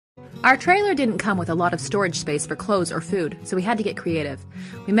Our trailer didn't come with a lot of storage space for clothes or food, so we had to get creative.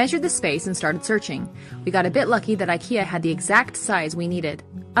 We measured the space and started searching. We got a bit lucky that IKEA had the exact size we needed.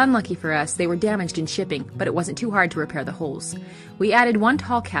 Unlucky for us, they were damaged in shipping, but it wasn't too hard to repair the holes. We added one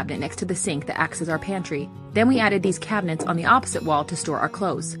tall cabinet next to the sink that acts as our pantry. Then we added these cabinets on the opposite wall to store our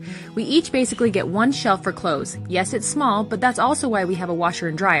clothes. We each basically get one shelf for clothes. Yes, it's small, but that's also why we have a washer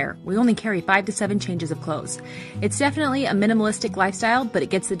and dryer. We only carry 5 to 7 changes of clothes. It's definitely a minimalistic lifestyle, but it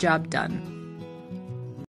gets the job done.